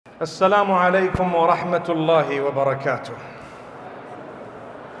السلام عليكم ورحمة الله وبركاته.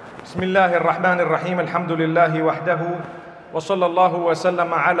 بسم الله الرحمن الرحيم. الحمد لله وحده وصلى الله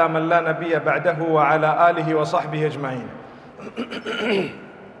وسلم على من لا نبي بعده وعلى آله وصحبه أجمعين.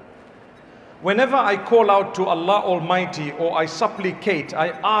 Whenever I call out to Allah Almighty or I supplicate, I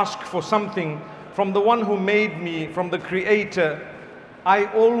ask for something from the one who made me, from the Creator, I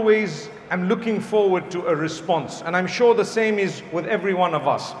always am looking forward to a response. And I'm sure the same is with every one of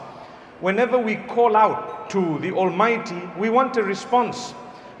us. Whenever we call out to the Almighty, we want a response.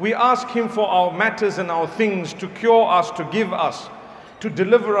 We ask Him for our matters and our things, to cure us, to give us, to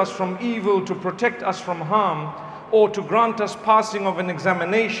deliver us from evil, to protect us from harm, or to grant us passing of an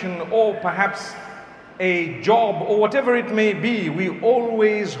examination, or perhaps a job, or whatever it may be. We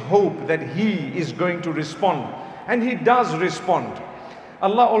always hope that He is going to respond. And He does respond.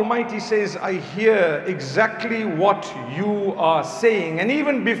 Allah Almighty says, I hear exactly what you are saying. And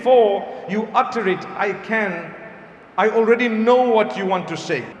even before you utter it, I already know what you want to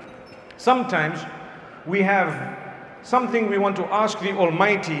say. Sometimes we have something we want to ask the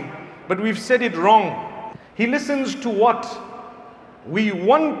Almighty, but we've said it wrong. He listens to what we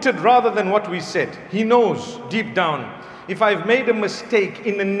wanted rather than what we said. He knows deep down. If I've made a mistake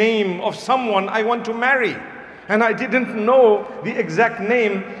in the name of someone I want to marry, and I didn't know the exact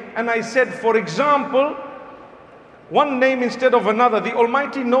name, and I said, for example, one name instead of another, the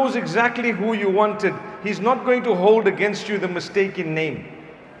Almighty knows exactly who you wanted. He's not going to hold against you the mistaken name.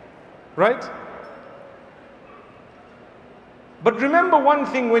 Right? But remember one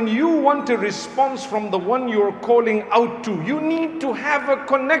thing, when you want a response from the one you're calling out to, you need to have a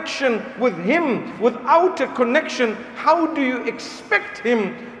connection with Him. Without a connection, how do you expect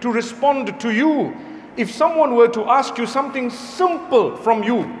Him to respond to you? If someone were to ask you something simple from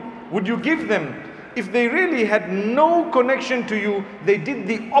you, would you give them? If they really had no connection to you, they did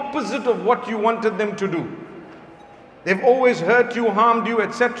the opposite of what you wanted them to do. They've always hurt you, harmed you,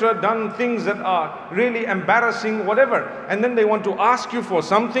 etc., done things that are really embarrassing, whatever. And then they want to ask you for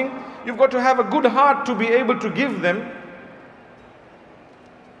something. You've got to have a good heart to be able to give them.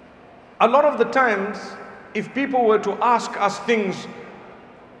 A lot of the times, if people were to ask us things,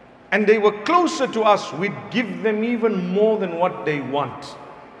 and they were closer to us, we'd give them even more than what they want.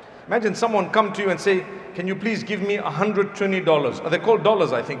 Imagine someone come to you and say, can you please give me $120? They're called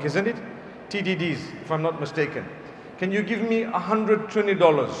dollars, I think, isn't it? TDDs, if I'm not mistaken. Can you give me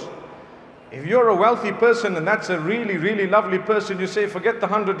 $120? If you're a wealthy person and that's a really, really lovely person, you say, forget the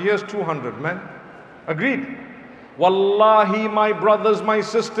 100 years, 200, man. Agreed? Wallahi, my brothers, my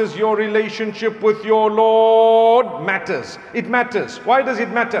sisters, your relationship with your Lord matters. It matters. Why does it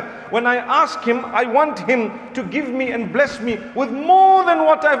matter? When I ask Him, I want Him to give me and bless me with more than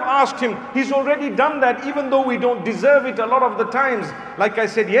what I've asked Him. He's already done that, even though we don't deserve it a lot of the times. Like I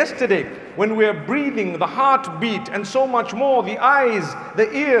said yesterday, when we're breathing, the heartbeat, and so much more, the eyes,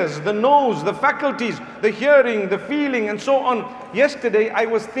 the ears, the nose, the faculties, the hearing, the feeling, and so on. Yesterday, I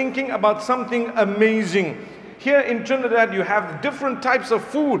was thinking about something amazing. Here in Trinidad, you have different types of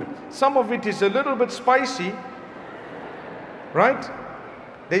food. Some of it is a little bit spicy, right?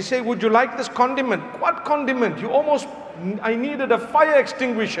 They say, would you like this condiment? What condiment? I needed a fire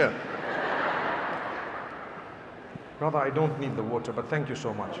extinguisher. Brother, I don't need the water, but thank you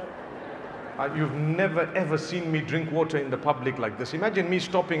so much. You've never ever seen me drink water in the public like this. Imagine me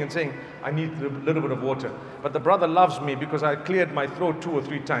stopping and saying, I need a little bit of water. But the brother loves me because I cleared my throat 2 or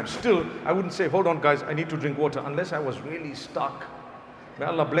 3 times. Still, I wouldn't say, hold on guys, I need to drink water, unless I was really stuck. May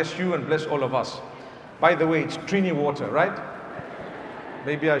Allah bless you and bless all of us. By the way, it's Trini water, right?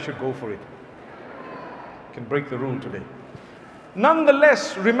 Maybe I should go for it. Can break the rule today.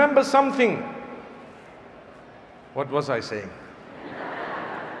 Nonetheless, remember something. What was I saying?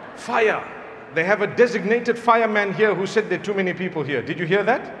 Fire. They have a designated fireman here who said there are too many people here. Did you hear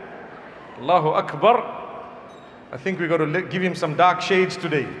that? Allahu Akbar. I think we got to give him some dark shades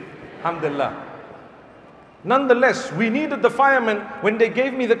today. Alhamdulillah. Nonetheless, we needed the fireman when they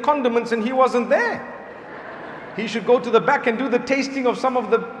gave me the condiments and he wasn't there. He should go to the back and do the tasting of some of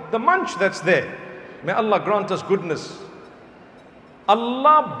the munch that's there. May Allah grant us goodness.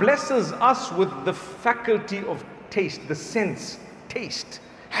 Allah blesses us with the faculty of taste, the sense, taste.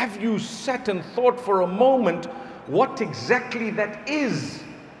 Have you sat and thought for a moment what exactly that is?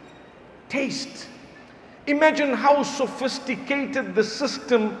 Taste. Imagine how sophisticated the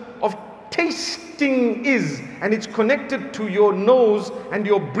system of tasting is, and it's connected to your nose and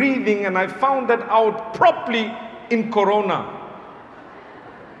your breathing, and I found that out properly in Corona.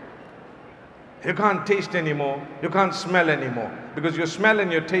 You can't taste anymore, you can't smell anymore, because your smell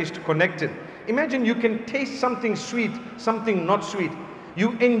and your taste connected. Imagine you can taste something sweet, something not sweet.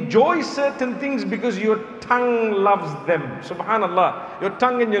 You enjoy certain things because your tongue loves them. Subhanallah. Your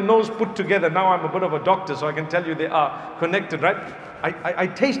tongue and your nose put together. Now I'm a bit of a doctor, so I can tell you they are connected, right? I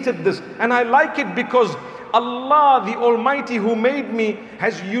tasted this and I like it because Allah, the Almighty who made me,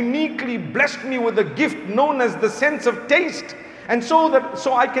 has uniquely blessed me with a gift known as the sense of taste. And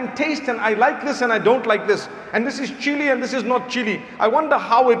so I can taste, and I like this and I don't like this. And this is chili and this is not chili. I wonder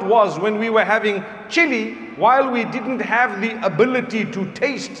how it was when we were having chili while we didn't have the ability to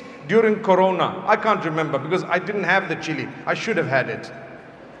taste during Corona. I can't remember because I didn't have the chili. I should have had it.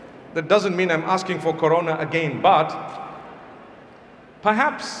 That doesn't mean I'm asking for Corona again, but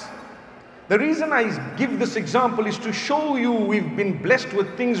perhaps the reason I give this example is to show you we've been blessed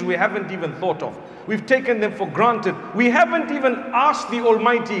with things we haven't even thought of. We've taken them for granted. We haven't even asked the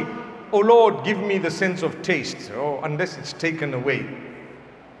Almighty, oh Lord, give me the sense of taste. Oh, unless it's taken away.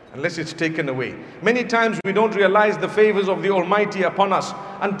 Unless it's taken away. Many times we don't realize the favors of the Almighty upon us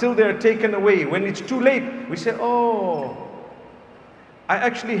until they're taken away. When it's too late, we say, oh, I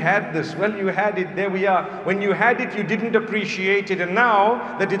actually had this. Well, you had it, there we are. When you had it, you didn't appreciate it. And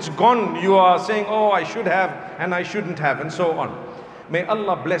now that it's gone, you are saying, oh, I should have and I shouldn't have, and so on. May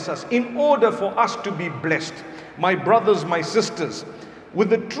Allah bless us. In order for us to be blessed, my brothers, my sisters, with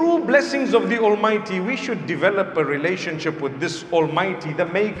the true blessings of the Almighty, we should develop a relationship with this Almighty, the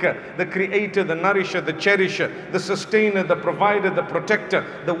Maker, the Creator, the Nourisher, the Cherisher, the Sustainer, the Provider, the Protector,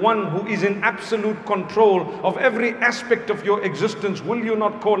 the one who is in absolute control of every aspect of your existence. Will you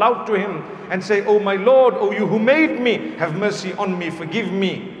not call out to Him and say, oh my Lord, oh you who made me, have mercy on me, forgive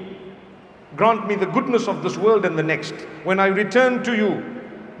me. Grant me the goodness of this world and the next. When I return to you,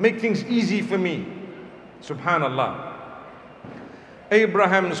 make things easy for me. Subhanallah.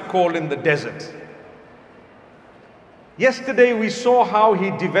 Abraham's call in the desert. Yesterday we saw how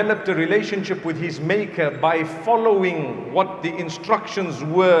he developed a relationship with his Maker by following what the instructions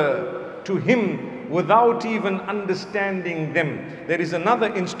were to him without even understanding them. There is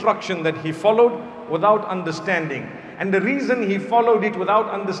another instruction that he followed without understanding. And the reason he followed it without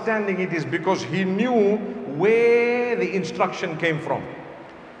understanding it is because he knew where the instruction came from.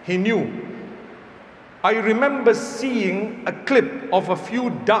 He knew. I remember seeing a clip of a few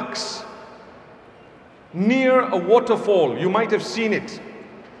ducks near a waterfall. You might have seen it.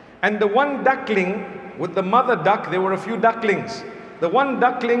 And the one duckling with the mother duck, there were a few ducklings. The one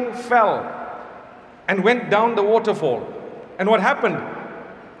duckling fell and went down the waterfall. And what happened?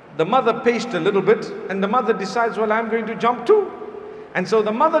 The mother paced a little bit and the mother decides, well, I'm going to jump too. And so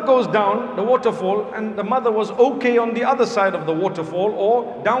the mother goes down the waterfall, and the mother was okay on the other side of the waterfall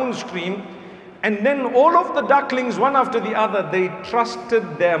or downstream. And then all of the ducklings, one after the other, they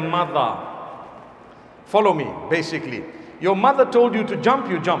trusted their mother. Follow me, basically. Your mother told you to jump,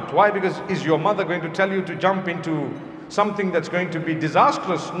 you jumped. Why? Because is your mother going to tell you to jump into something that's going to be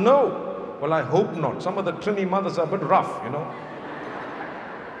disastrous? No. Well, I hope not. Some of the Trini mothers are a bit rough, you know.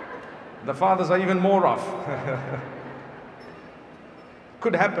 The fathers are even more rough.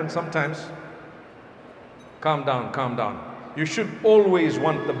 Could happen sometimes. Calm down, calm down. You should always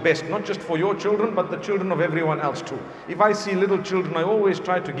want the best, not just for your children, but the children of everyone else too. If I see little children, I always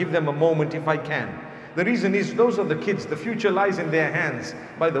try to give them a moment if I can. The reason is, those are the kids. The future lies in their hands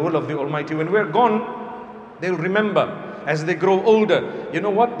by the will of the Almighty. When we're gone, they'll remember as they grow older. You know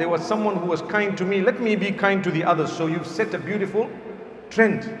what? There was someone who was kind to me. Let me be kind to the others. So you've set a beautiful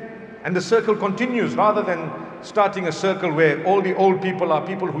trend. And the circle continues, rather than starting a circle where all the old people are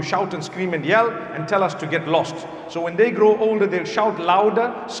people who shout and scream and yell and tell us to get lost. So when they grow older, they'll shout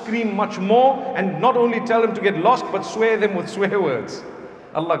louder, scream much more, and not only tell them to get lost, but swear them with swear words.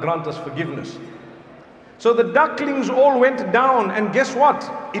 Allah grant us forgiveness. So the ducklings all went down, and guess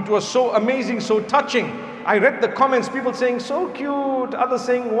what? It was so amazing, so touching. I read the comments, people saying, so cute, others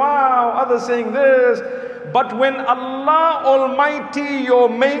saying, wow, others saying this. But when Allah Almighty, your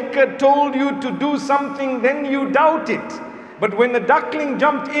Maker, told you to do something, then you doubt it. But when the duckling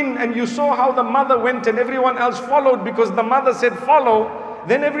jumped in and you saw how the mother went and everyone else followed because the mother said follow,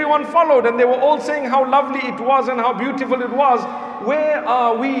 then everyone followed and they were all saying how lovely it was and how beautiful it was. Where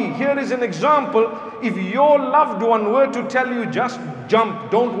are we? Here is an example. If your loved one were to tell you just jump,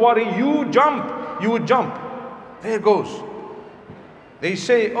 don't worry, you jump, you would jump. There goes. They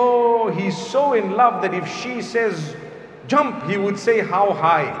say, oh, he's so in love that if she says jump, he would say how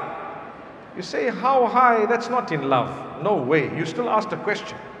high. You say how high, that's not in love. No way. You still asked a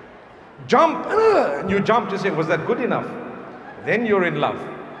question. Jump, and you jumped. You say, was that good enough? Then you're in love.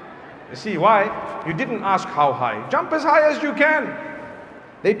 You see why? You didn't ask how high. Jump as high as you can.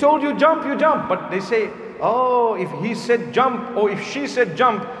 They told you jump, you jump. But they say, oh, if he said jump or if she said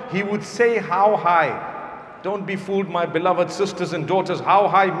jump, he would say how high. Don't be fooled, my beloved sisters and daughters. How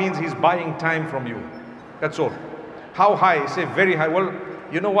high means he's buying time from you. That's all. How high? Say very high. Well,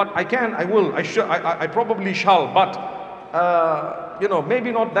 you know what? I can, I will, I probably shall, but you know,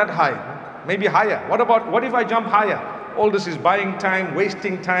 maybe not that high. Maybe higher. What if I jump higher? All this is buying time,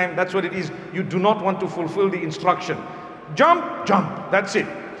 wasting time. That's what it is. You do not want to fulfill the instruction. Jump, jump. That's it.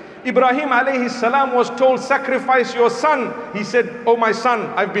 Ibrahim alayhi salam was told, sacrifice your son. He said, oh my son,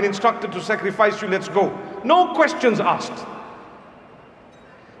 I've been instructed to sacrifice you, let's go. No questions asked.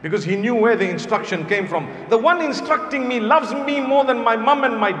 Because he knew where the instruction came from. The one instructing me loves me more than my mum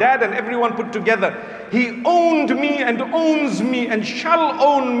and my dad and everyone put together. He owned me and owns me and shall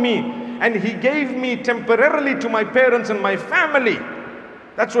own me. And he gave me temporarily to my parents and my family.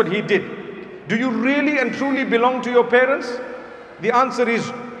 That's what he did. Do you really and truly belong to your parents? The answer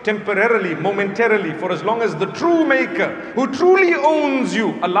is temporarily, momentarily, for as long as the true maker who truly owns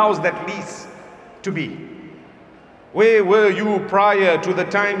you allows that lease to be. Where were you prior to the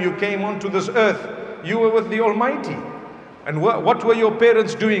time you came onto this earth? You were with the Almighty. And what were your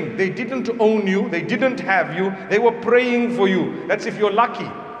parents doing? They didn't own you, they didn't have you, they were praying for you. That's if you're lucky.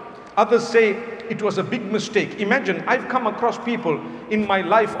 Others say it was a big mistake. Imagine, I've come across people in my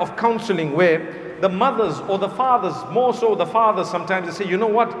life of counseling where the mothers or the fathers, more so the fathers sometimes, they say, you know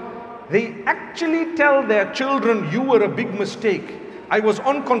what? They actually tell their children, you were a big mistake. I was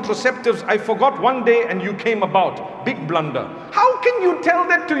on contraceptives, I forgot one day and you came about. Big blunder. How can you tell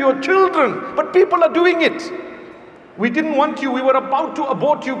that to your children? But people are doing it. We didn't want you, we were about to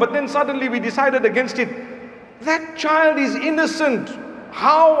abort you, but then suddenly we decided against it. That child is innocent.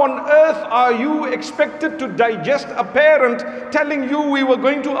 How on earth are you expected to digest a parent telling you we were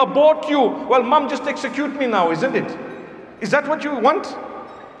going to abort you? Well, mom, just execute me now, isn't it? Is that what you want?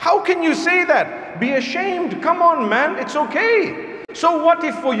 How can you say that? Be ashamed. Come on, man, it's okay. So what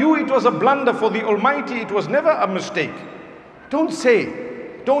if for you it was a blunder? For the Almighty it was never a mistake. Don't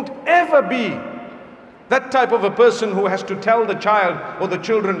say, don't ever be that type of a person who has to tell the child or the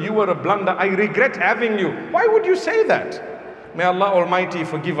children, you were a blunder, I regret having you. Why would you say that? May Allah Almighty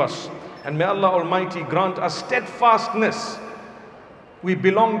forgive us, and may Allah Almighty grant us steadfastness. We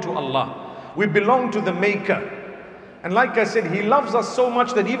belong to Allah. We belong to the Maker. And like I said, He loves us so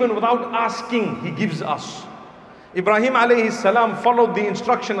much that even without asking, He gives us. Ibrahim alayhi salam followed the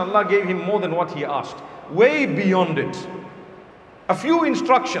instruction Allah gave him more than what he asked. Way beyond it. A few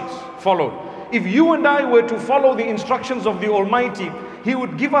instructions followed. If you and I were to follow the instructions of the Almighty, He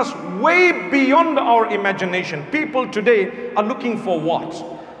would give us way beyond our imagination. People today are looking for what?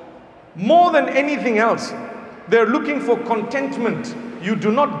 More than anything else, they're looking for contentment. You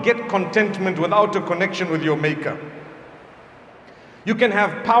do not get contentment without a connection with your Maker. You can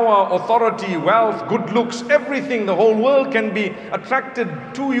have power, authority, wealth, good looks, everything. The whole world can be attracted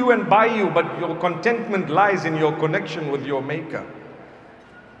to you and by you, but your contentment lies in your connection with your Maker.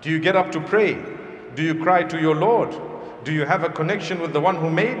 Do you get up to pray? Do you cry to your Lord? Do you have a connection with the one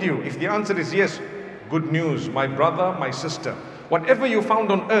who made you? If the answer is yes, good news, my brother, my sister. Whatever you found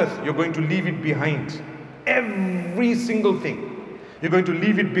on earth, you're going to leave it behind. Every single thing. You're going to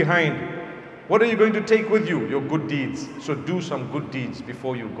leave it behind. What are you going to take with you? Your good deeds. So do some good deeds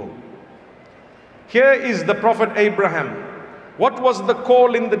before you go. Here is the Prophet Abraham. What was the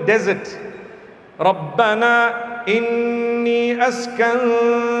call in the desert? رَبَّنَا إِنِّي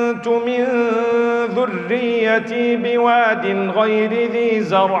أَسْكَنْتُ مِنْ ذُرِّيَّتِي بِوَادٍ غَيْرِ ذِي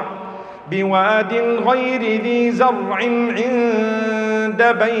زَرْعٍ عِنْدَ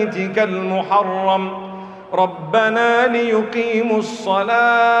بَيْتِكَ الْمُحَرَّمِ رَبَّنَا لِيُقِيمُوا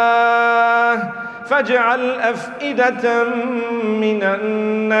الصَّلَاةَ فَاجْعَلْ أَفْئِدَةً مِنَ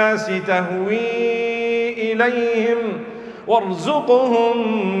النَّاسِ تَهْوِي إِلَيْهِمْ وَارْزُقْهُمْ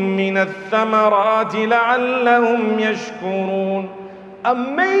مِنَ الثَّمَرَاتِ لَعَلَّهُمْ يَشْكُرُونَ.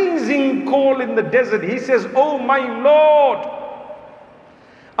 Amazing call in the desert. He says, oh my Lord,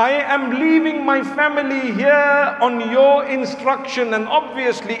 I am leaving my family here on your instruction, and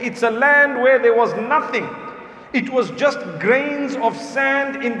obviously it's a land where there was nothing. It was just grains of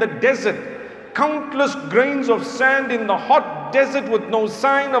sand in the desert, countless grains of sand in the hot desert with no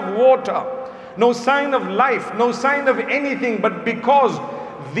sign of water, no sign of life, no sign of anything. But because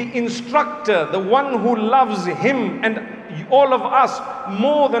the instructor, the one who loves him and all of us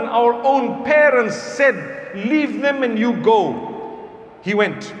more than our own parents, said, leave them and you go, he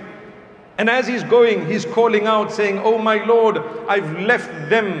went. And as he's going, he's calling out saying, oh my Lord, I've left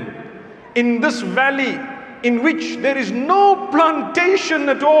them in this valley in which there is no plantation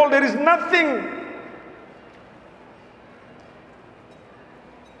at all, there is nothing.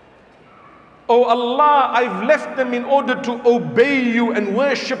 Oh Allah, I've left them in order to obey you and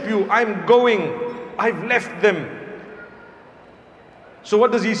worship you. I'm going. I've left them. So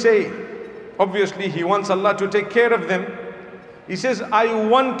what does he say? Obviously he wants Allah to take care of them. He says, I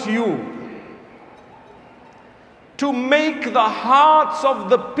want you to make the hearts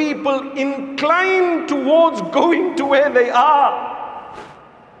of the people incline towards going to where they are.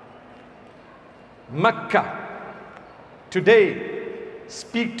 Mecca. Today,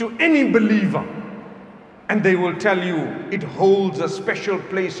 speak to any believer and they will tell you it holds a special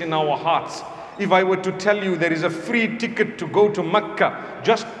place in our hearts. If I were to tell you there is a free ticket to go to Mecca,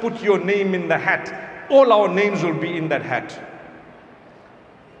 just put your name in the hat. All our names will be in that hat.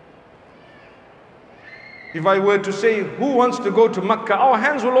 If I were to say, who wants to go to Mecca? Our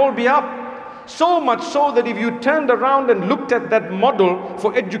hands will all be up. So much so that if you turned around and looked at that model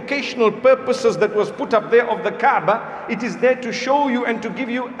for educational purposes that was put up there of the Kaaba, it is there to show you and to give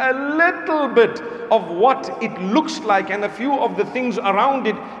you a little bit of what it looks like and a few of the things around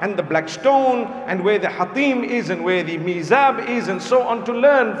it and the black stone and where the Hatim is and where the Mizab is and so on, to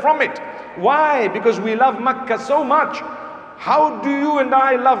learn from it. Why? Because we love Mecca so much. How do you and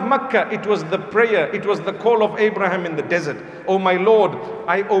I love Mecca? It was the prayer, it was the call of Abraham in the desert. Oh my Lord,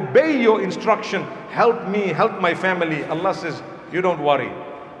 I obey your instruction. Help me, help my family. Allah says, you don't worry.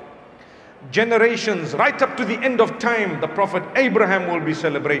 Generations, right up to the end of time, the Prophet Abraham will be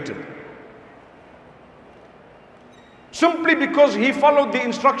celebrated. Simply because he followed the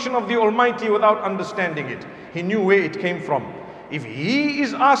instruction of the Almighty without understanding it. He knew where it came from. If he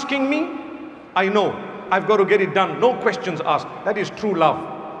is asking me, I know. I've got to get it done. No questions asked. That is true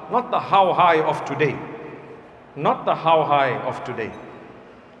love. Not the how high of today. Not the how high of today.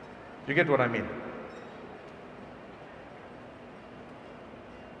 You get what I mean?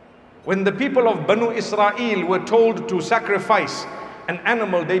 When the people of Banu Israel were told to sacrifice an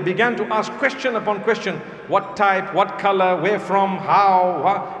animal, they began to ask question upon question. What type, what color, where from,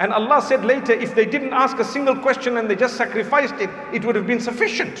 how? And Allah said later, if they didn't ask a single question and they just sacrificed it, it would have been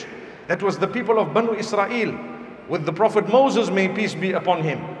sufficient. That was the people of Banu Israel with the Prophet Moses, may peace be upon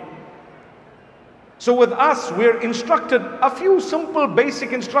him. So with us, we're instructed a few simple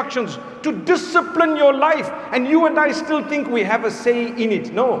basic instructions to discipline your life, and you and I still think we have a say in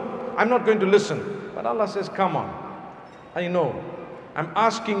it. No, I'm not going to listen. But Allah says, come on, I know. I'm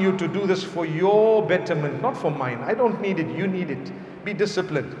asking you to do this for your betterment, not for mine. I don't need it, you need it. Be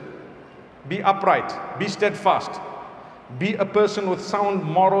disciplined, be upright, be steadfast. Be a person with sound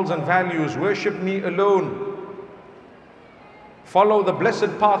morals and values. Worship me alone. Follow the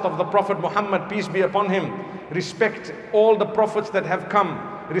blessed path of the Prophet Muhammad, peace be upon him. Respect all the prophets that have come.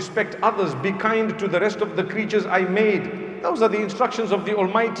 Respect others. Be kind to the rest of the creatures I made. Those are the instructions of the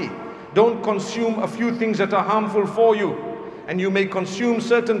Almighty. Don't consume a few things that are harmful for you. And you may consume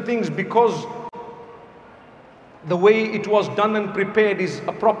certain things because the way it was done and prepared is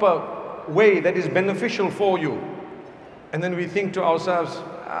a proper way that is beneficial for you. And then we think to ourselves,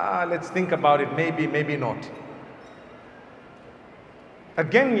 let's think about it, maybe, maybe not.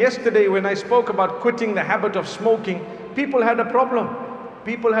 Again, yesterday when I spoke about quitting the habit of smoking, people had a problem.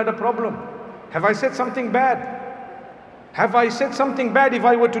 People had a problem. Have I said something bad? Have I said something bad if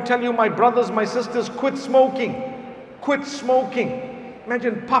I were to tell you, my brothers, my sisters, quit smoking? Quit smoking.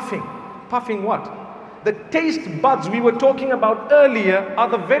 Imagine puffing. Puffing what? The taste buds we were talking about earlier are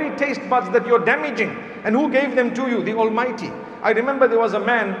the very taste buds that you're damaging. And who gave them to you? The Almighty. I remember there was a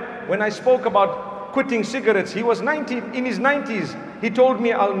man, when I spoke about quitting cigarettes, he was in his 90s. He told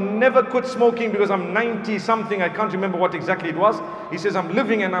me, I'll never quit smoking because I'm 90 something. I can't remember what exactly it was. He says, I'm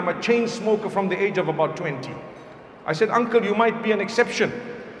living and I'm a chain smoker from the age of about 20. I said, uncle, you might be an exception,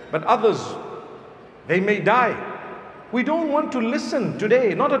 but others, they may die. We don't want to listen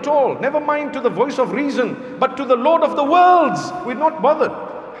today, not at all. Never mind to the voice of reason, but to the Lord of the worlds. We're not bothered.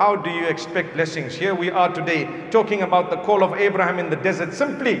 How do you expect blessings? Here we are today talking about the call of Abraham in the desert,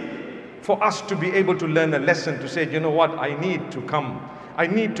 simply for us to be able to learn a lesson, to say, you know what, I need to come. I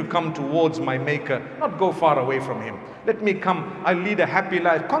need to come towards my Maker, not go far away from Him. Let me come, I'll lead a happy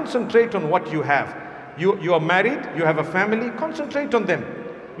life. Concentrate on what you have. You are married, you have a family, concentrate on them.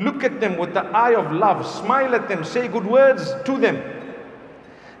 Look at them with the eye of love, smile at them, say good words to them.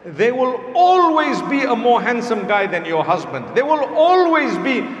 There will always be a more handsome guy than your husband. There will always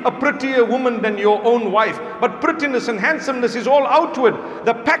be a prettier woman than your own wife. But prettiness and handsomeness is all outward.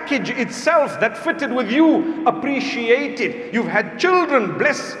 The package itself that fitted with you, appreciate it. You've had children,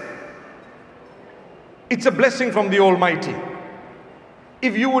 bless. It's a blessing from the Almighty.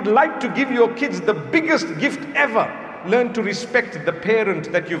 If you would like to give your kids the biggest gift ever, learn to respect the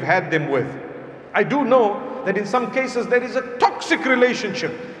parent that you've had them with. I do know that in some cases there is a toxic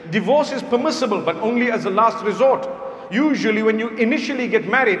relationship. Divorce is permissible, but only as a last resort. Usually when you initially get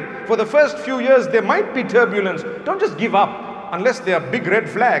married, for the first few years there might be turbulence. Don't just give up unless there are big red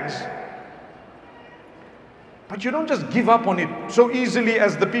flags. But you don't just give up on it so easily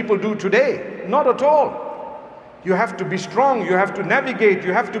as the people do today. Not at all. You have to be strong, you have to navigate,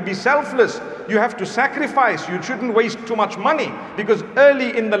 you have to be selfless, you have to sacrifice. You shouldn't waste too much money, because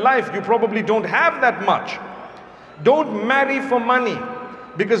early in the life you probably don't have that much. Don't marry for money,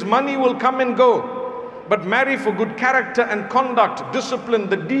 because money will come and go. But marry for good character and conduct, discipline,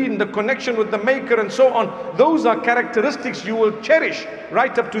 the deen, the connection with the Maker and so on. Those are characteristics you will cherish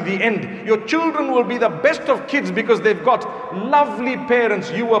right up to the end. Your children will be the best of kids because they've got lovely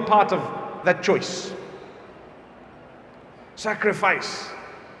parents. You were part of that choice. Sacrifice.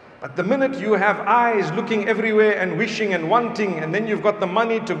 But the minute you have eyes looking everywhere and wishing and wanting, and then you've got the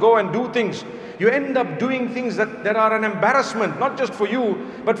money to go and do things, you end up doing things that are an embarrassment, not just for you,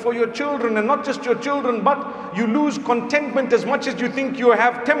 but for your children. And not just your children, but you lose contentment as much as you think you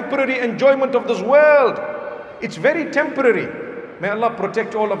have temporary enjoyment of this world. It's very temporary. May Allah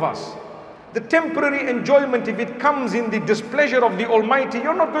protect all of us. The temporary enjoyment, if it comes in the displeasure of the Almighty,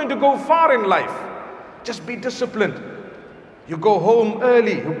 you're not going to go far in life. Just be disciplined. You go home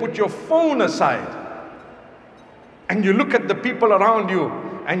early, you put your phone aside, and you look at the people around you,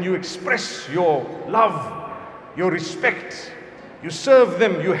 and you express your love, your respect. You serve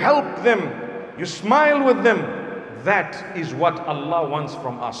them, you help them, you smile with them. That is what Allah wants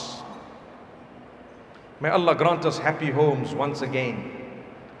from us. May Allah grant us happy homes once again.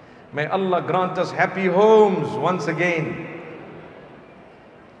 May Allah grant us happy homes once again.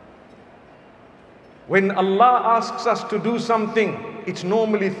 When Allah asks us to do something, it's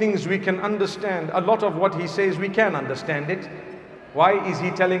normally things we can understand. A lot of what He says, we can understand it. Why is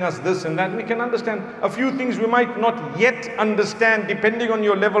He telling us this and that? We can understand. A few things we might not yet understand depending on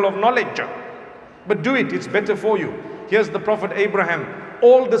your level of knowledge. But do it, it's better for you. Here's the Prophet Abraham.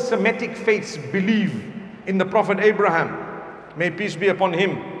 All the Semitic faiths believe in the Prophet Abraham. May peace be upon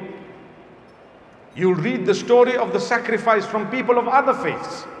him. You'll read the story of the sacrifice from people of other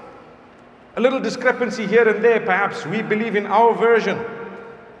faiths. A little discrepancy here and there, perhaps. We believe in our version.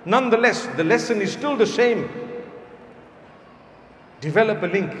 Nonetheless, the lesson is still the same. Develop a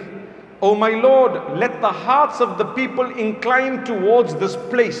link. Oh my Lord, let the hearts of the people incline towards this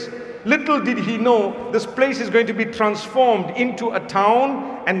place. Little did he know, this place is going to be transformed into a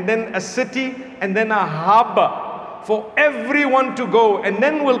town, and then a city, and then a hub for everyone to go. And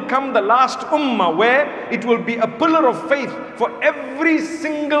then will come the last ummah, where it will be a pillar of faith for every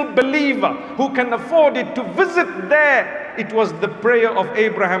single believer who can afford it to visit there. It was the prayer of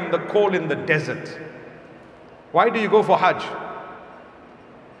Abraham, the call in the desert. Why do you go for Hajj?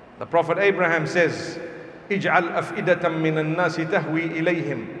 The Prophet Abraham says, "Ij'al af'idatan minan nasi tahwi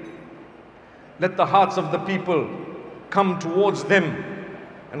ilayhim." Let the hearts of the people come towards them,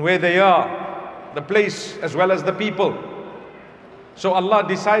 and where they are, the place as well as the people. So Allah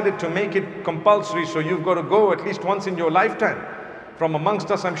decided to make it compulsory, so you've got to go at least once in your lifetime. From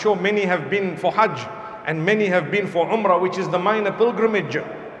amongst us, I'm sure many have been for Hajj, and many have been for Umrah, which is the minor pilgrimage.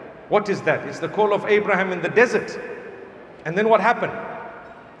 What is that? It's the call of Abraham in the desert. And then what happened?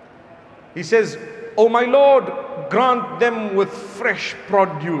 He says, "Oh my Lord, grant them with fresh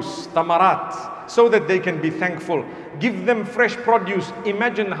produce, tamarat, so that they can be thankful. Give them fresh produce."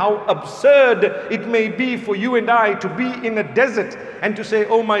 Imagine how absurd it may be for you and I to be in a desert and to say,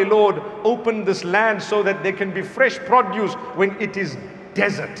 "Oh my Lord, open this land so that there can be fresh produce," when it is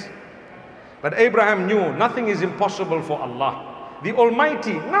desert. But Abraham knew nothing is impossible for Allah. The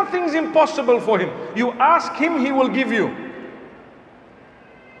Almighty, nothing's impossible for Him. You ask Him, He will give you.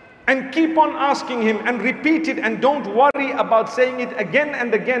 And keep on asking Him and repeat it, and don't worry about saying it again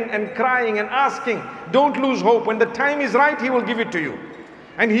and again and crying and asking. Don't lose hope. When the time is right, He will give it to you.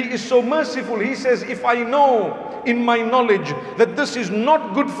 And He is so merciful. He says, if I know in my knowledge that this is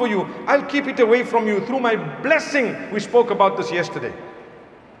not good for you, I'll keep it away from you through my blessing. We spoke about this yesterday.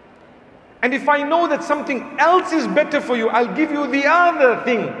 And if I know that something else is better for you, I'll give you the other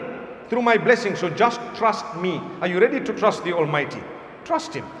thing through my blessing. So just trust me. Are you ready to trust the Almighty?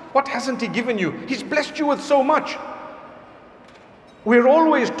 Trust Him. What hasn't He given you? He's blessed you with so much. We're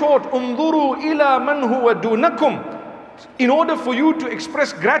always taught, "Unzuru ila man huwa dunakum." In order for you to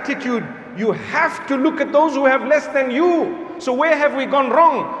express gratitude, you have to look at those who have less than you. So where have we gone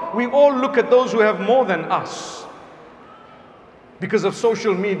wrong? We all look at those who have more than us because of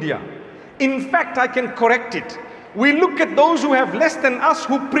social media. In fact, I can correct it. We look at those who have less than us,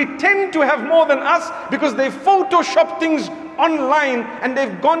 who pretend to have more than us, because they Photoshop things online and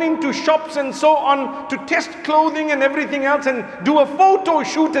they've gone into shops and so on to test clothing and everything else and do a photo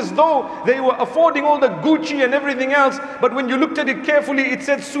shoot as though they were affording all the Gucci and everything else. But when you looked at it carefully, it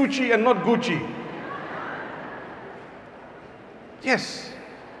said Suchi and not Gucci. Yes.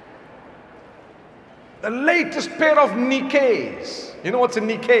 The latest pair of Nikes. You know what's a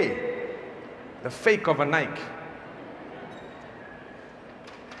Nike? The fake of a Nike.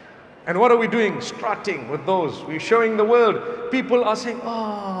 And what are we doing? Strutting with those. We're showing the world. People are saying,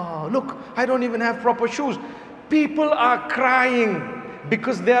 oh, look, I don't even have proper shoes. People are crying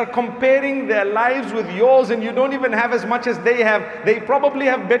because they are comparing their lives with yours and you don't even have as much as they have. They probably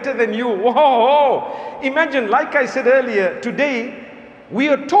have better than you. Whoa! Imagine, like I said earlier, today we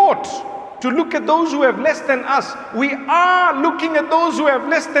are taught to look at those who have less than us. We are looking at those who have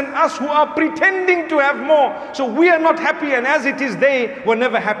less than us, who are pretending to have more. So we are not happy, and as it is, they were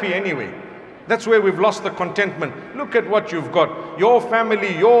never happy anyway. That's where we've lost the contentment. Look at what you've got. Your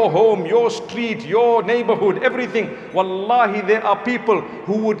family, your home, your street, your neighborhood, everything. Wallahi, there are people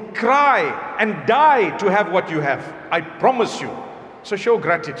who would cry and die to have what you have. I promise you. So show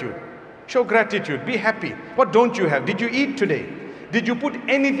gratitude. Show gratitude. Be happy. What don't you have? Did you eat today? Did you put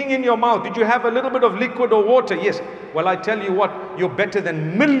anything in your mouth? Did you have a little bit of liquid or water? Yes. Well, I tell you what, you're better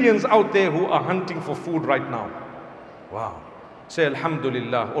than millions out there who are hunting for food right now. Wow. Say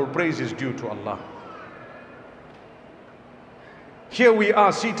Alhamdulillah, all praise is due to Allah. Here we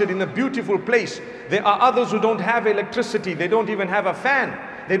are seated in a beautiful place. There are others who don't have electricity. They don't even have a fan.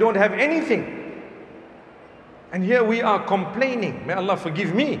 They don't have anything. And here we are complaining. May Allah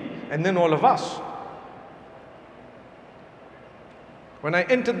forgive me and then all of us. When I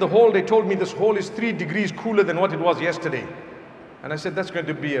entered the hall, they told me this hall is 3 degrees cooler than what it was yesterday. And I said, that's going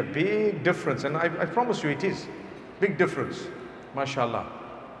to be a big difference. And I promise you it is. Big difference. MashaAllah.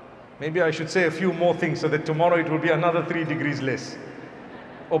 Maybe I should say a few more things so that tomorrow it will be another 3 degrees less.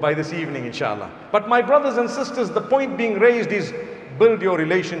 Or by this evening, inshallah. But my brothers and sisters, the point being raised is build your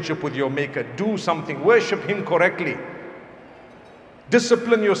relationship with your Maker. Do something. Worship Him correctly.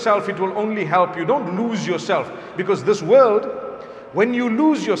 Discipline yourself. It will only help you. Don't lose yourself. Because this world, when you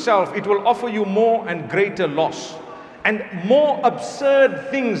lose yourself, it will offer you more and greater loss and more absurd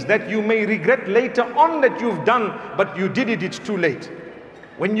things that you may regret later on that you've done, but you did it, it's too late.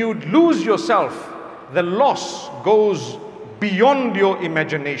 When you lose yourself, the loss goes beyond your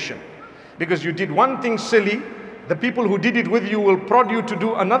imagination. Because you did one thing silly, the people who did it with you will prod you to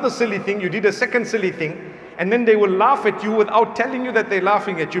do another silly thing, you did a second silly thing, and then they will laugh at you without telling you that they're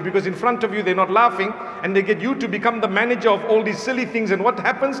laughing at you, because in front of you they're not laughing, and they get you to become the manager of all these silly things. And what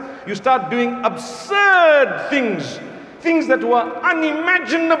happens? You start doing absurd things, things that were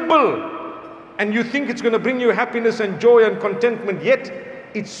unimaginable, and you think it's going to bring you happiness and joy and contentment, yet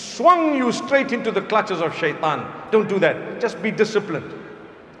it swung you straight into the clutches of shaitan. Don't do that. Just be disciplined.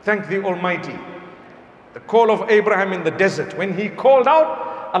 Thank the Almighty. The call of Abraham in the desert, when he called out,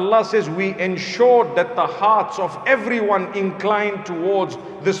 Allah says, we ensured that the hearts of everyone inclined towards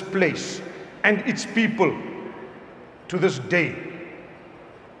this place and its people to this day.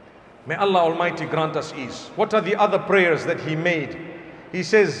 May Allah Almighty grant us ease. What are the other prayers that he made? He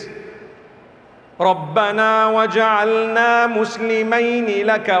says, رَبَّنَا وَجَعَلْنَا مُسْلِمَيْنِ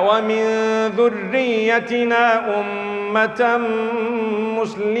لَكَ وَمِن ذُرِّيَّتِنَا أُمَّةً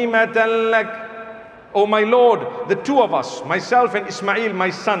مُسْلِمَةً لَكَ. Oh my Lord, the two of us, myself and Ismail, my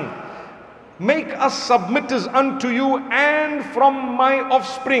son, make us submitters unto you and from my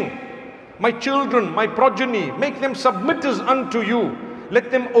offspring, my children, my progeny, make them submitters unto you. Let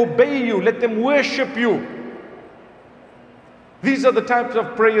them obey you, let them worship you. These are the types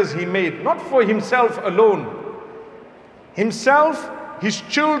of prayers he made, not for himself alone. Himself, his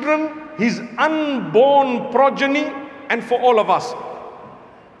children, his unborn progeny, and for all of us.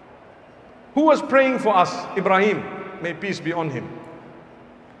 Who was praying for us? Ibrahim, may peace be on him.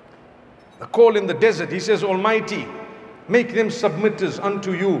 The call in the desert, he says, Almighty, make them submitters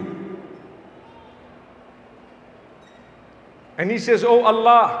unto you. And he says, oh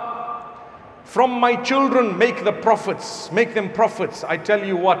Allah, from my children make the prophets, make them prophets. I tell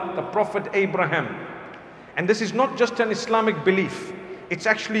you what, the Prophet Abraham, and this is not just an Islamic belief, it's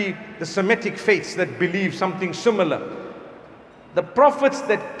actually the Semitic faiths that believe something similar. The prophets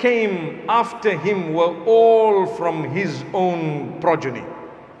that came after him were all from his own progeny.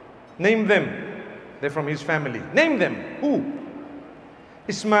 Name them. They're from his family. Name them. Who?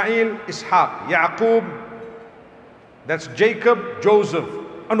 Ismail, Ishaq, Yaqub, that's Jacob, Joseph,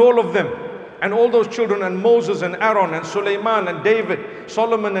 and all of them. And all those children, and Moses and Aaron and Sulaiman and David,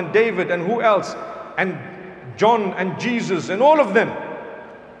 Solomon and David, and who else? And John and Jesus and all of them.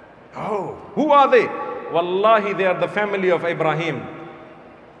 Oh, who are they? Wallahi, they are the family of Ibrahim.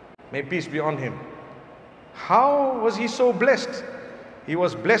 May peace be on him. How was he so blessed? He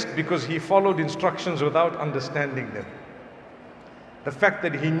was blessed because he followed instructions without understanding them. The fact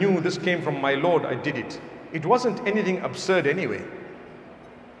that he knew this came from my Lord, I did it. It wasn't anything absurd anyway.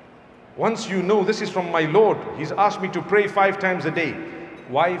 Once you know this is from my Lord, He's asked me to pray 5 times a day.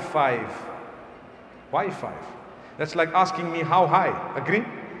 Why 5? Why 5? That's like asking me how high. Agree?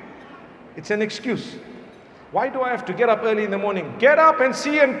 It's an excuse. Why do I have to get up early in the morning? Get up and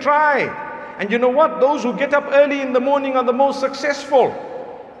see and try. And you know what? Those who get up early in the morning are the most successful.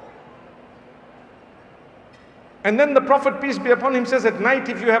 And then the Prophet, peace be upon him, says at night,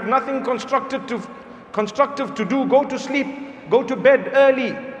 if you have nothing constructive to do, go to sleep, go to bed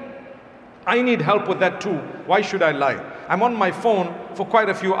early. I need help with that too. Why should I lie? I'm on my phone for quite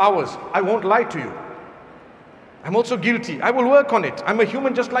a few hours. I won't lie to you. I'm also guilty. I will work on it. I'm a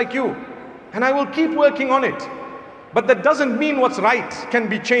human just like you. And I will keep working on it. But that doesn't mean what's right can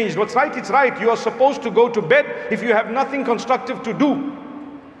be changed. What's right, it's right. You are supposed to go to bed if you have nothing constructive to do,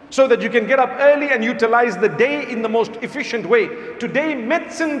 so that you can get up early and utilize the day in the most efficient way. Today,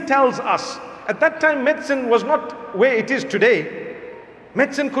 medicine tells us. At that time, medicine was not where it is today.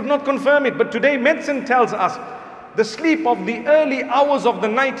 Medicine could not confirm it. But today, medicine tells us the sleep of the early hours of the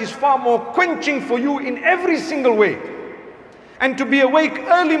night is far more quenching for you in every single way. And to be awake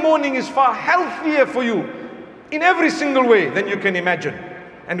early morning is far healthier for you in every single way than you can imagine.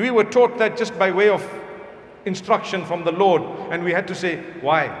 And we were taught that just by way of instruction from the Lord. And we had to say,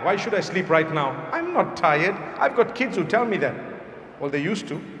 why? Why should I sleep right now? I'm not tired. I've got kids who tell me that. Well, they used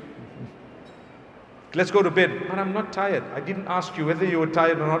to. Let's go to bed. But I'm not tired. I didn't ask you whether you were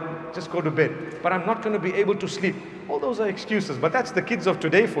tired or not. Just go to bed. But I'm not going to be able to sleep. All those are excuses. But that's the kids of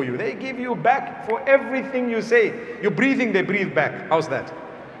today for you. They give you back for everything you say. You're breathing, they breathe back. How's that?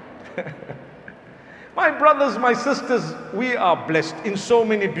 My brothers, my sisters, we are blessed in so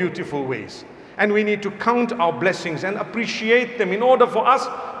many beautiful ways. And we need to count our blessings and appreciate them in order for us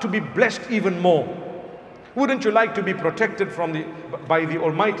to be blessed even more. Wouldn't you like to be protected by the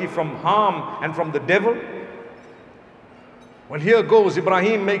Almighty from harm and from the devil? Well, here goes.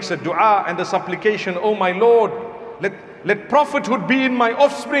 Ibrahim makes a dua and a supplication. Oh my Lord, let prophethood be in my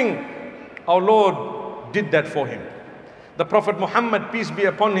offspring. Our Lord did that for him. The Prophet Muhammad, peace be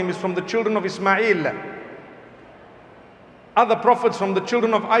upon him, is from the children of Ismail. Other prophets from the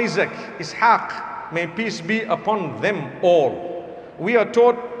children of Isaac, Ishaq, may peace be upon them all. We are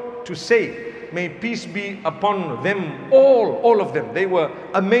taught to say, may peace be upon them all of them. They were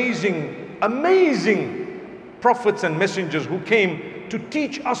amazing, amazing prophets and messengers who came to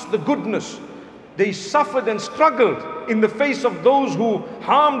teach us the goodness. They suffered and struggled in the face of those who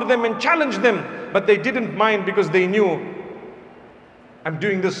harmed them and challenged them, but they didn't mind because they knew, I'm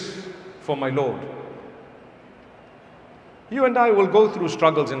doing this for my Lord. You and I will go through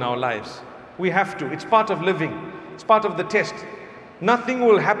struggles in our lives. We have to. It's part of living. It's part of the test. Nothing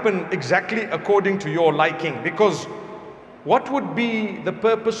will happen exactly according to your liking, because what would be the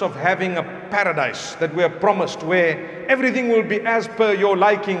purpose of having a paradise that we are promised where everything will be as per your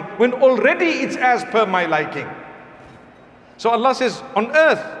liking when already it's as per my liking? So Allah says, on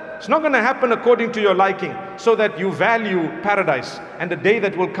earth, it's not going to happen according to your liking, so that you value paradise and the day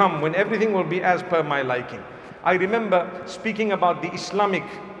that will come when everything will be as per my liking. I remember speaking about the Islamic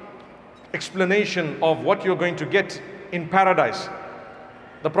explanation of what you're going to get in paradise.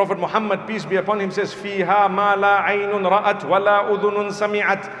 The Prophet Muhammad, peace be upon him, says, فِيهَا مَا لَا عَيْنٌ رَأَتْ وَلَا أُذُنٌ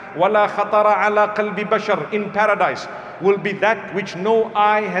سَمِعَتْ وَلَا خَطَرَ عَلَى قَلْبِ بَشَرٍ. In paradise will be that which no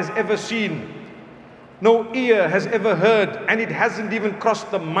eye has ever seen, no ear has ever heard, and it hasn't even crossed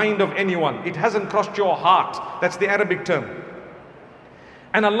the mind of anyone. It hasn't crossed your heart. That's the Arabic term.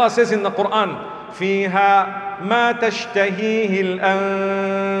 And Allah says in the Quran, فِيهَا مَا تَشْتَهِيهِ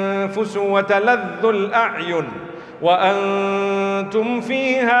الْأَنفُسُ وَتَلَذُّ الْأَعْيُنُ وَأَنْتُمْ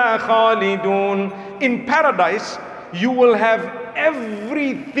فِيهَا خَالِدُونَ. In paradise, you will have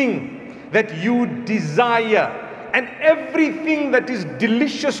everything that you desire and everything that is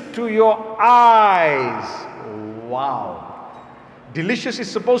delicious to your eyes. Wow. Delicious is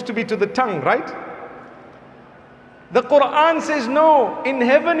supposed to be to the tongue, right? The Quran says no. In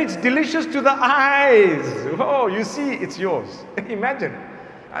heaven, it's delicious to the eyes. Oh, you see, it's yours. Imagine.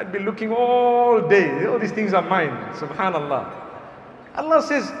 I'd be looking all day. All these things are mine. Subhanallah. Allah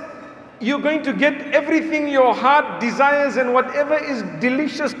says, you're going to get everything your heart desires and whatever is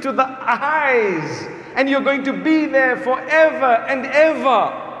delicious to the eyes. And you're going to be there forever and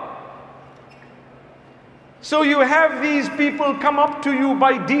ever. So you have these people come up to you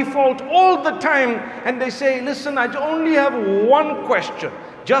by default all the time and they say, listen, I only have one question.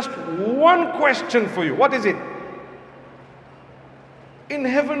 Just one question for you. What is it? In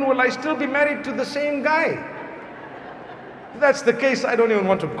heaven, will I still be married to the same guy? If that's the case, I don't even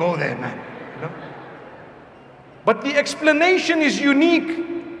want to go there, man. You know? But the explanation is unique.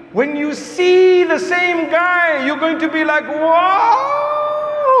 When you see the same guy, you're going to be like, wow,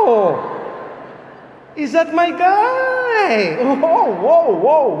 is that my guy? Oh, whoa, whoa,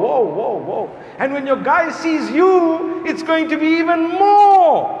 whoa, whoa, whoa. And when your guy sees you, it's going to be even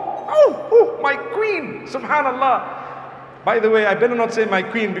more. Oh, my queen, subhanallah. By the way, I better not say my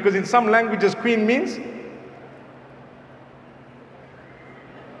queen, because in some languages, queen means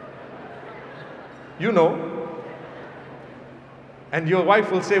you know. And your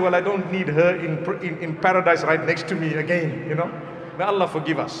wife will say, well, I don't need her in paradise right next to me again, you know. May Allah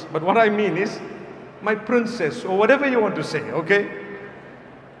forgive us. But what I mean is, my princess, or whatever you want to say, okay?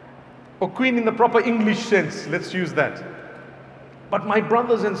 Or queen in the proper English sense, let's use that. But my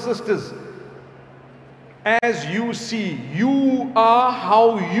brothers and sisters, as you see, you are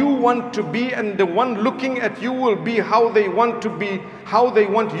how you want to be, and the one looking at you will be how they want to be, how they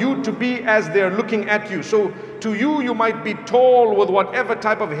want you to be as they're looking at you. So to you, you might be tall with whatever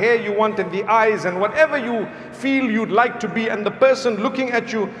type of hair you want and the eyes and whatever you feel you'd like to be, and the person looking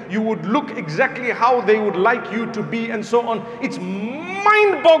at you, you would look exactly how they would like you to be, and so on. It's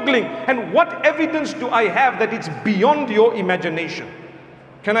mind-boggling. And what evidence do I have that it's beyond your imagination?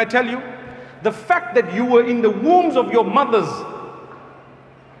 Can I tell you? The fact that you were in the wombs of your mothers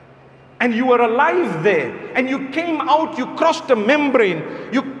and you were alive there, and you came out, you crossed a membrane,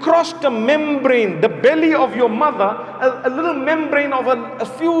 the belly of your mother, a little membrane of a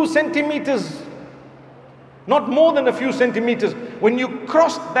few centimeters, not more than a few centimeters. When you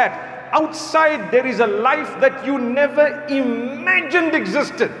crossed that, outside there is a life that you never imagined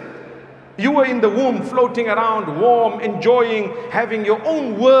existed. You were in the womb, floating around, warm, enjoying, having your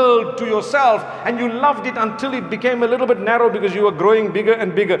own world to yourself, and you loved it until it became a little bit narrow because you were growing bigger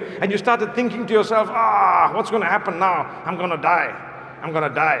and bigger, and you started thinking to yourself, what's going to happen now? I'm going to die. I'm going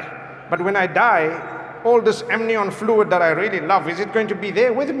to die. But when I die, all this amnion fluid that I really love, is it going to be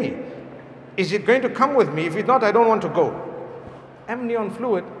there with me? Is it going to come with me? If it's not, I don't want to go. Amnion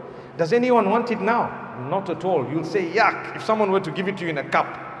fluid, does anyone want it now? Not at all. You'll say, yuck, if someone were to give it to you in a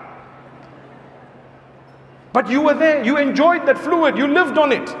cup. But you were there, you enjoyed that fluid, you lived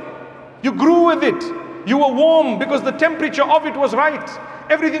on it, you grew with it, you were warm because the temperature of it was right,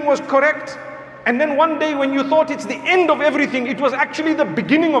 everything was correct. And then one day when you thought it's the end of everything, it was actually the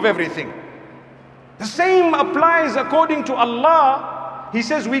beginning of everything. The same applies according to Allah. He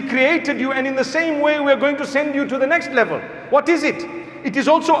says, we created you, and in the same way we're going to send you to the next level. What is it? It is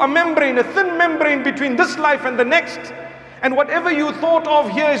also a membrane, a thin membrane between this life and the next. And whatever you thought of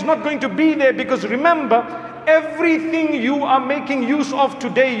here is not going to be there, because remember, everything you are making use of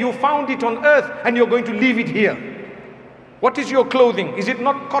today, you found it on earth and you're going to leave it here. What is your clothing? Is it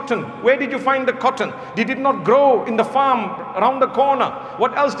not cotton? Where did you find the cotton? Did it not grow in the farm around the corner?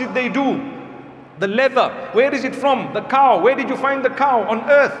 What else did they do? The leather, where is it from? The cow, where did you find the cow? On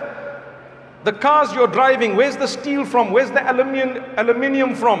earth. The cars you're driving, where's the steel from? Where's the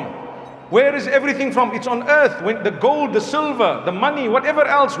aluminium from? Where is everything from? It's on earth. When the gold, the silver, the money, whatever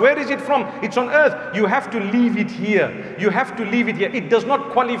else, where is it from? It's on earth. You have to leave it here. You have to leave it here. It does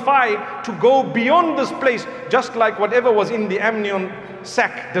not qualify to go beyond this place, just like whatever was in the amnion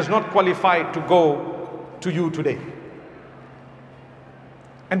sack does not qualify to go to you today.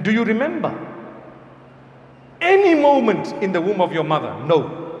 And do you remember any moment in the womb of your mother?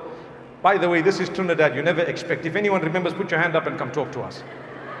 No. By the way, this is Trinidad. You never expect. If anyone remembers, put your hand up and come talk to us.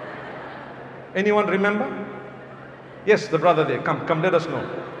 Anyone remember? Yes, the brother there. Come, let us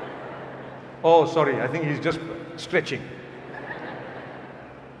know. Oh, sorry, I think he's just stretching.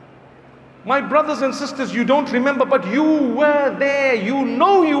 My brothers and sisters, you don't remember, but you were there. You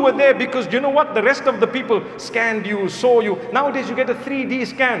know you were there, because you know what? The rest of the people scanned you, saw you. Nowadays you get a 3D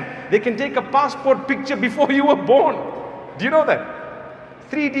scan. They can take a passport picture before you were born. Do you know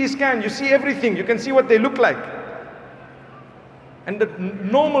that? 3D scan, you see everything. You can see what they look like. And the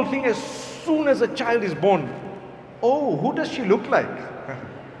normal thing is, as soon as a child is born, oh, who does she look like?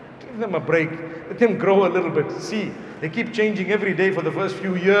 Give them a break. Let them grow a little bit. See, they keep changing every day for the first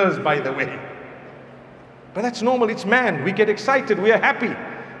few years, by the way. But that's normal. It's man. We get excited. We are happy.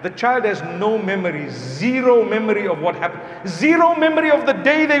 The child has no memory, zero memory of what happened. Zero memory of the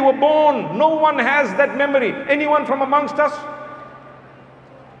day they were born. No one has that memory. Anyone from amongst us?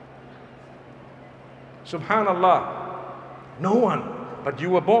 Subhanallah. No one. But you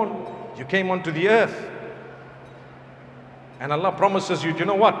were born. You came onto the earth. And Allah promises you, you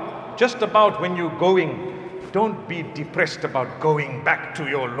know what? Just about when you're going Don't be depressed about going back to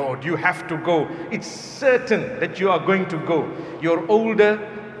your Lord. You have to go. It's certain that you are going to go. You're older,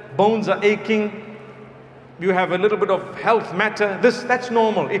 bones are aching, you have a little bit of health matter. That's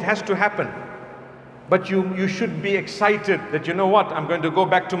normal. It has to happen. But you should be excited that, you know what, I'm going to go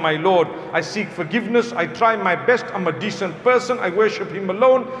back to my Lord. I seek forgiveness. I try my best. I'm a decent person. I worship Him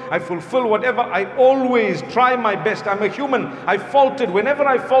alone. I fulfill whatever. I always try my best. I'm a human. I faulted. Whenever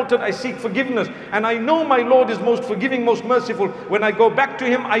I faulted, I seek forgiveness. And I know my Lord is most forgiving, most merciful. When I go back to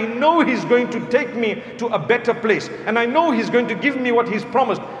Him, I know He's going to take me to a better place. And I know He's going to give me what He's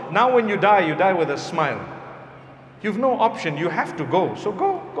promised. Now when you die with a smile. You've no option. You have to go. So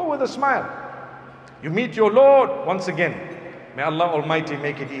go with a smile. You meet your Lord once again. May Allah Almighty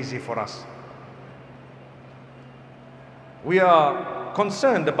make it easy for us. We are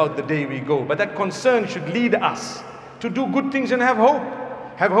concerned about the day we go, but that concern should lead us to do good things and have hope.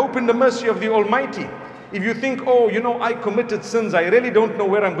 Have hope in the mercy of the Almighty. If you think, oh, you know, I committed sins, I really don't know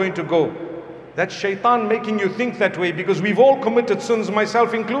where I'm going to go. That's shaitan making you think that way, because we've all committed sins,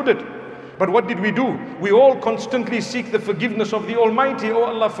 myself included. But what did we do? We all constantly seek the forgiveness of the Almighty. Oh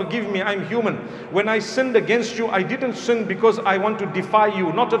Allah, forgive me, I'm human. When I sinned against you, I didn't sin because I want to defy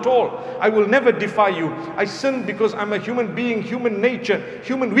you. Not at all. I will never defy you. I sinned because I'm a human being, human nature,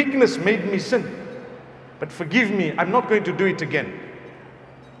 human weakness made me sin. But forgive me, I'm not going to do it again.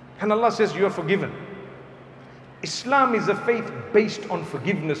 And Allah says, you are forgiven. Islam is a faith based on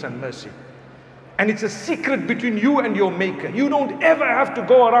forgiveness and mercy. And it's a secret between you and your Maker. You don't ever have to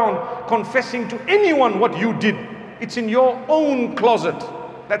go around confessing to anyone what you did. It's in your own closet.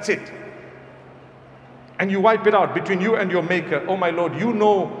 That's it. And you wipe it out between you and your Maker. Oh my Lord, you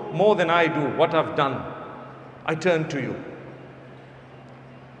know more than I do what I've done. I turn to you.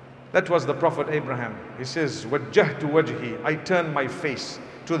 That was the Prophet Abraham. He says, وَجَّهْتُ وَجْهِي, I turn my face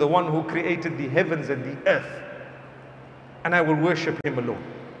to the one who created the heavens and the earth. And I will worship Him alone.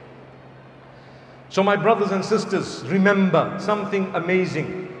 So my brothers and sisters, remember something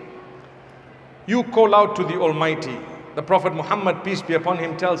amazing. You call out to the Almighty. The Prophet Muhammad, peace be upon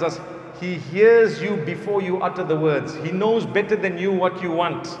him, tells us, He hears you before you utter the words. He knows better than you what you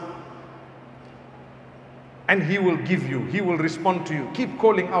want. And He will give you. He will respond to you. Keep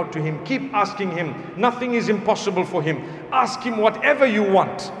calling out to Him. Keep asking Him. Nothing is impossible for Him. Ask Him whatever you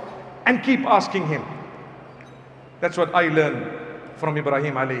want. And keep asking Him. That's what I learned from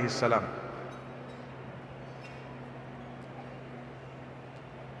Ibrahim alayhi salam.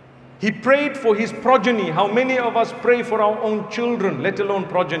 He prayed for his progeny. How many of us pray for our own children, let alone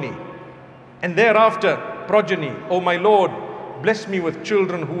progeny? And thereafter, progeny. Oh my Lord, bless me with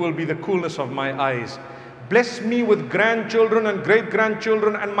children who will be the coolness of my eyes. Bless me with grandchildren and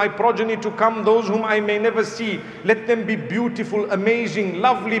great-grandchildren and my progeny to come, those whom I may never see. Let them be beautiful, amazing,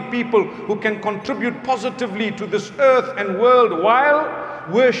 lovely people who can contribute positively to this earth and world while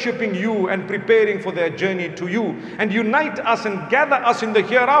worshipping you and preparing for their journey to you. And unite us and gather us in the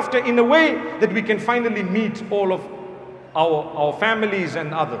hereafter in a way that we can finally meet all of our families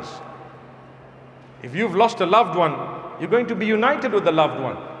and others. If you've lost a loved one, you're going to be united with the loved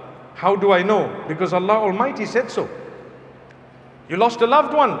one. How do I know? Because Allah Almighty said so. You lost a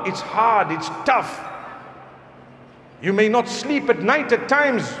loved one, it's hard, it's tough. You may not sleep at night at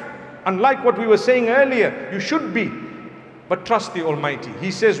times, unlike what we were saying earlier. You should be. But trust the Almighty.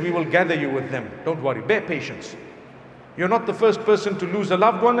 He says we will gather you with them. Don't worry, bear patience. You're not the first person to lose a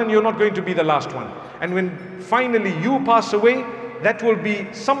loved one, and you're not going to be the last one. And when finally you pass away, that will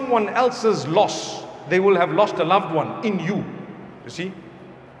be someone else's loss. They will have lost a loved one in you. You see?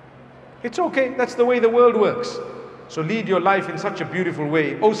 It's okay, that's the way the world works. So lead your life in such a beautiful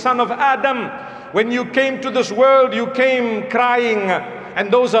way. O son of Adam, when you came to this world, you came crying,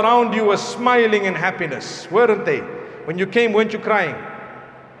 and those around you were smiling in happiness, weren't they? When you came, weren't you crying?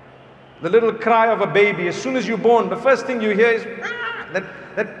 The little cry of a baby, as soon as you're born, the first thing you hear is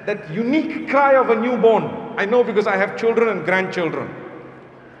that unique cry of a newborn. I know because I have children and grandchildren.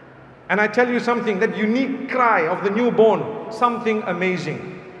 And I tell you something, that unique cry of the newborn, something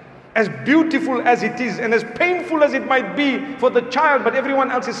amazing. As beautiful as it is and as painful as it might be for the child, but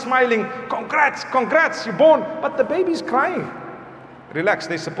everyone else is smiling. Congrats, congrats, you're born. But the baby's crying. Relax,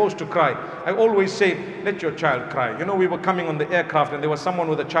 they're supposed to cry. I always say, let your child cry. You know, we were coming on the aircraft and there was someone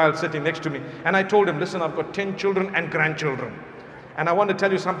with a child sitting next to me. And I told him, listen, I've got 10 children and grandchildren. And I want to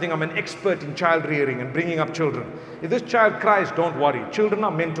tell you something, I'm an expert in child rearing and bringing up children. If this child cries, don't worry. Children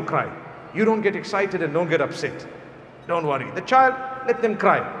are meant to cry. You don't get excited and don't get upset. Don't worry. The child, let them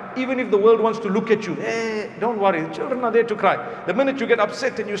cry. Even if the world wants to look at you, don't worry. The children are there to cry. The minute you get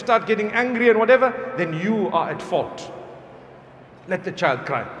upset and you start getting angry and whatever, then you are at fault. Let the child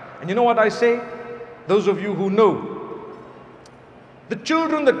cry. And you know what I say? Those of you who know, the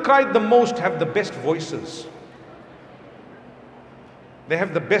children that cried the most have the best voices. They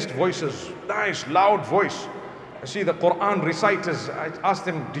have the best voices, nice, loud voice. I see the Quran reciters, I asked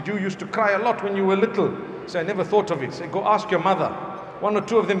them, did you used to cry a lot when you were little? So I never thought of it. So go ask your mother. One or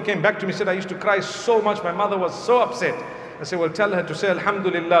two of them came back to me and said, I used to cry so much, my mother was so upset. I said, well, tell her to say,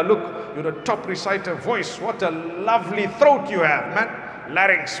 Alhamdulillah, look, you're a top reciter voice. What a lovely throat you have, man.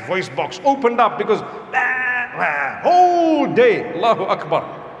 Larynx, voice box, opened up because whole day, Allahu Akbar.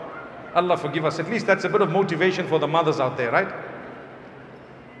 Allah forgive us. At least that's a bit of motivation for the mothers out there, right?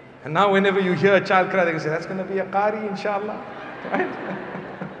 And now whenever you hear a child cry, they can say, that's going to be a qari, inshallah. Right?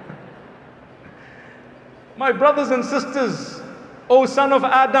 My brothers and sisters, O son of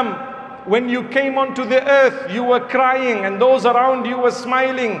Adam, when you came onto the earth, you were crying and those around you were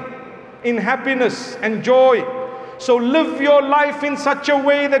smiling in happiness and joy. So live your life in such a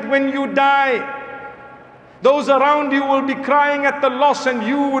way that when you die, those around you will be crying at the loss and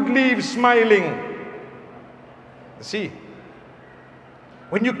you would leave smiling. See,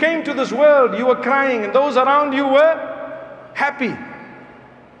 when you came to this world, you were crying and those around you were happy.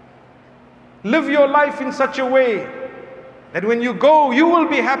 Live your life in such a way that when you go, you will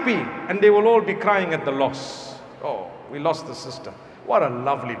be happy and they will all be crying at the loss. Oh, we lost the sister. What a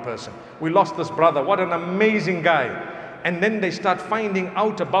lovely person. We lost this brother. What an amazing guy. And then they start finding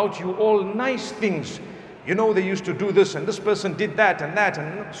out about you all nice things. You know, they used to do this and this person did that and that.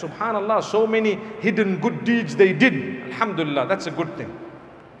 And subhanallah, so many hidden good deeds they did. Alhamdulillah, that's a good thing.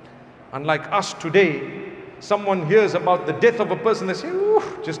 Unlike us today, someone hears about the death of a person, they say, ooh,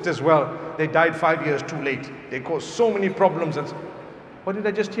 just as well. They died 5 years too late. They caused so many problems. And what did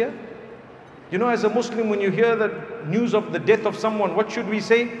I just hear? You know, as a Muslim, when you hear the news of the death of someone, what should we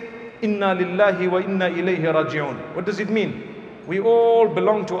say? Inna lillahi wa inna ilayhi raji'un. What does it mean? We all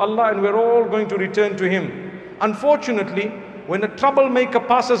belong to Allah and we're all going to return to Him. Unfortunately, when a troublemaker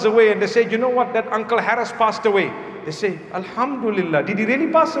passes away and they say, you know what, that Uncle Harris passed away. They say, Alhamdulillah, did he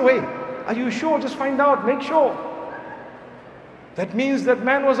really pass away? Are you sure? Just find out, make sure. That means that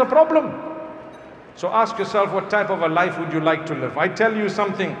man was a problem. So ask yourself, what type of a life would you like to live? I tell you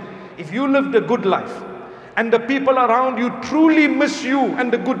something, if you lived a good life and the people around you truly miss you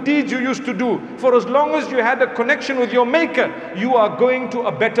and the good deeds you used to do, for as long as you had a connection with your Maker, you are going to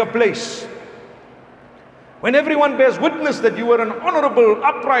a better place. When everyone bears witness that you were an honorable,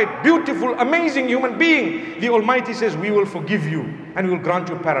 upright, beautiful, amazing human being, the Almighty says, we will forgive you and we will grant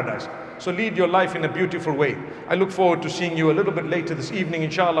you paradise. So lead your life in a beautiful way. I look forward to seeing you a little bit later this evening,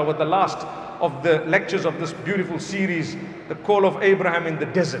 inshallah, with the last of the lectures of this beautiful series, The Call of Abraham in the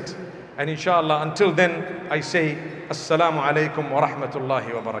Desert. And inshallah, until then, I say, Assalamu alaikum wa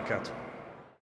rahmatullahi wa barakatuh.